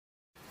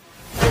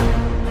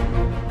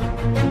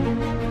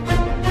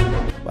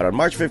But on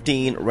March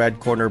 15, Red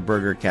Corner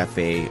Burger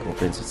Cafe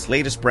opens its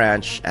latest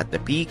branch at The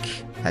Peak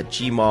at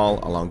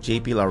GMall along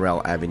JP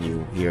Laurel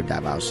Avenue here in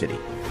Davao City.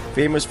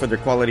 Famous for their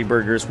quality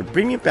burgers with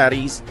premium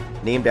patties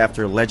named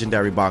after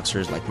legendary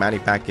boxers like Manny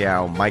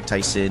Pacquiao, Mike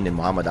Tyson, and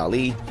Muhammad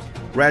Ali,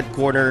 Red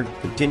Corner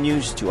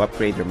continues to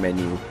upgrade their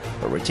menu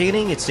but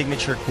retaining its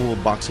signature cool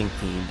boxing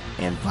theme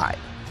and vibe.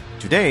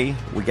 Today,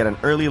 we get an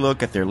early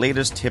look at their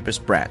latest,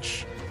 hippest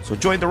branch. So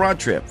join the road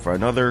trip for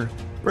another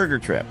burger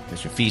trip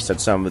as you feast on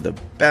some of the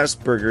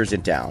best burgers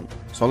in town.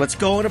 So let's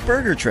go on a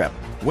burger trip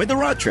with the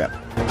road trip.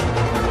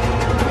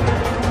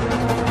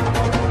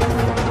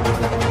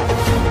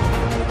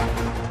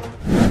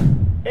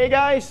 Hey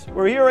guys,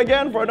 we're here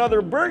again for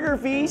another burger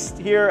feast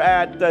here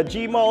at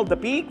GMall The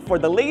Peak for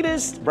the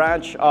latest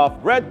branch of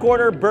Red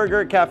Corner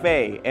Burger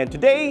Cafe. And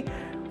today,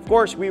 of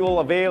course, we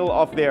will avail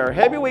of their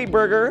heavyweight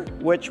burger,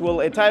 which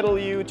will entitle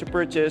you to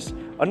purchase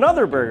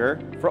another burger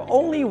for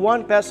only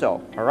 1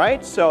 peso. All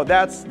right, so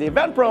that's the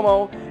event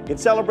promo in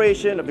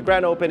celebration of the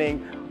grand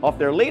opening of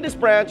their latest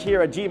branch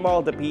here at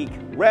GMall The Peak,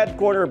 Red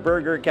Corner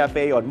Burger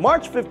Cafe on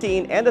March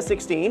 15 and the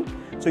 16th.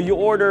 So you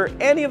order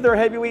any of their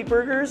heavyweight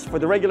burgers for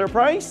the regular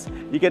price,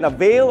 you can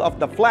avail of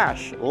the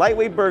Flash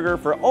lightweight burger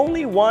for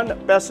only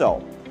 1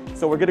 peso.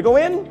 So we're gonna go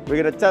in, we're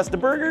gonna test the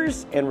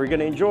burgers, and we're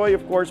gonna enjoy,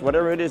 of course,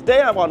 whatever it is they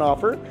have on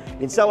offer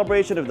in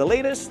celebration of the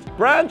latest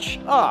branch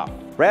of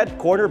Red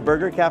Corner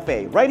Burger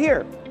Cafe right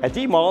here at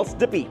GMall's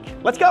The Peak.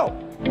 Let's go!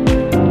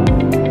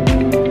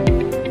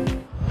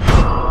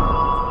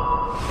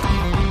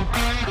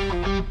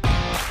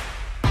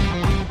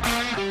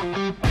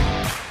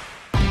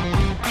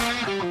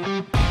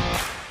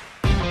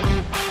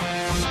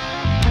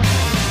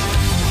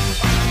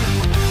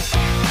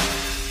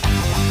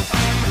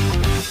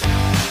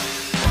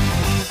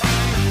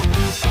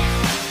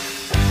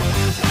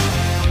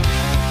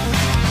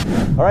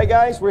 Alright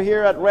guys, we're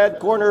here at Red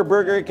Corner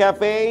Burger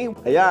Cafe.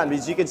 Ayan,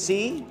 as you can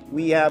see,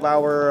 we have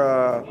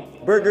our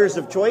burgers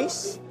of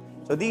choice.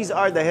 So these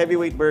are the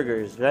heavyweight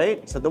burgers,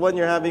 right? So the one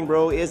you're having,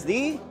 bro, is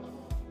the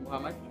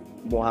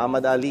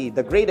Muhammad Ali,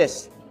 the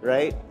greatest,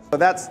 right? So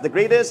that's the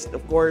greatest,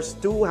 of course,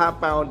 2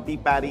 half-pound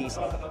beef patties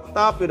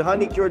topped with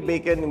honey-cured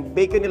bacon. Yung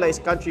bacon nila is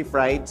country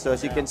fried. So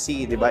as you can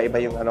see, diba, iba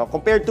yung ano.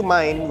 Compared to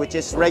mine, which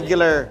is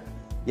regular,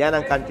 yan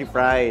ang country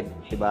fried,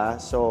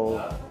 diba?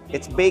 So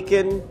it's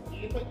bacon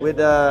with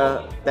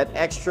that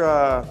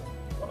extra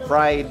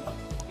fried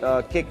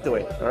kick to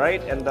it, all right?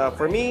 And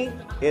for me,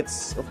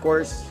 it's, of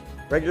course,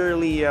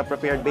 regularly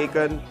prepared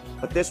bacon,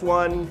 but this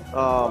one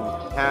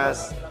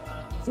has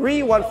 3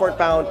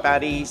 1/4-pound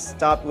patties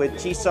topped with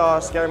cheese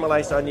sauce,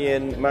 caramelized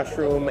onion,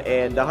 mushroom,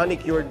 and the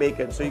honey-cured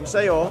bacon. So yung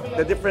sayo,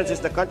 the difference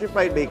is the country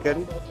fried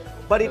bacon,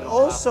 but it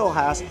also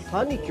has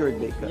honey-cured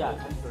bacon.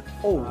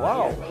 Oh,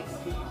 wow!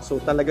 So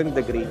talagang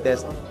the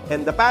greatest.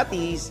 And the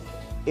patties,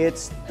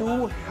 it's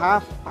 2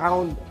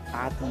 half-pound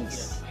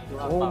patties.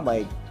 Oh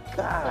my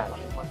God!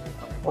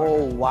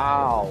 Oh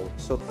wow!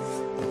 So,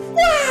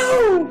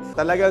 wow!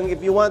 Talagang if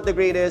you want the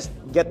greatest,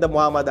 get the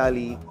Muhammad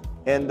Ali.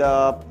 And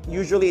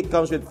usually it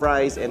comes with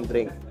fries and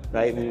drink,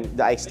 right? And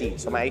the iced tea.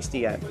 So my iced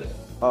tea yan.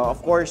 Of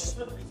course,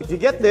 if you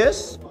get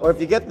this, or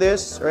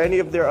any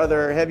of their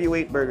other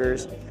heavyweight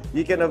burgers,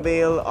 you can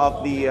avail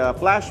of the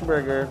Flash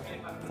Burger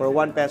for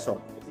 1 peso.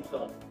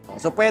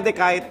 So pwede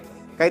kahit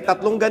 3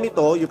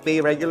 ganito, you pay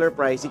regular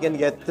price, you can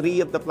get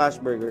 3 of the Flash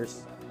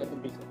Burgers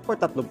for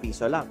 3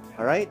 piso lang.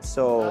 Alright?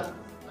 So,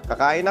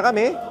 kakain na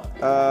kami.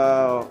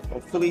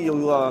 Hopefully,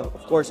 you'll,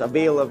 of course,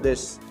 avail of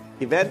this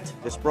event,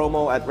 this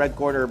promo at Red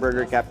Corner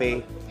Burger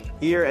Cafe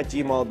here at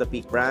GMall The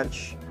Peak Branch.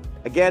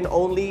 Again,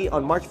 only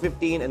on March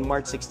 15 and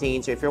March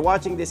 16. So, if you're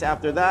watching this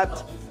after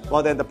that, well,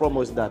 then the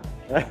promo is done.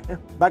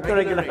 Back to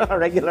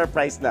regular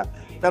price na.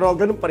 Pero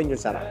ganun pa rin yung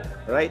sarap.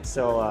 Alright?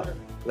 So,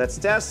 let's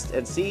test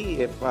and see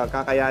if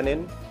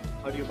kakayanin.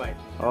 How do you buy?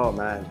 Oh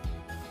man.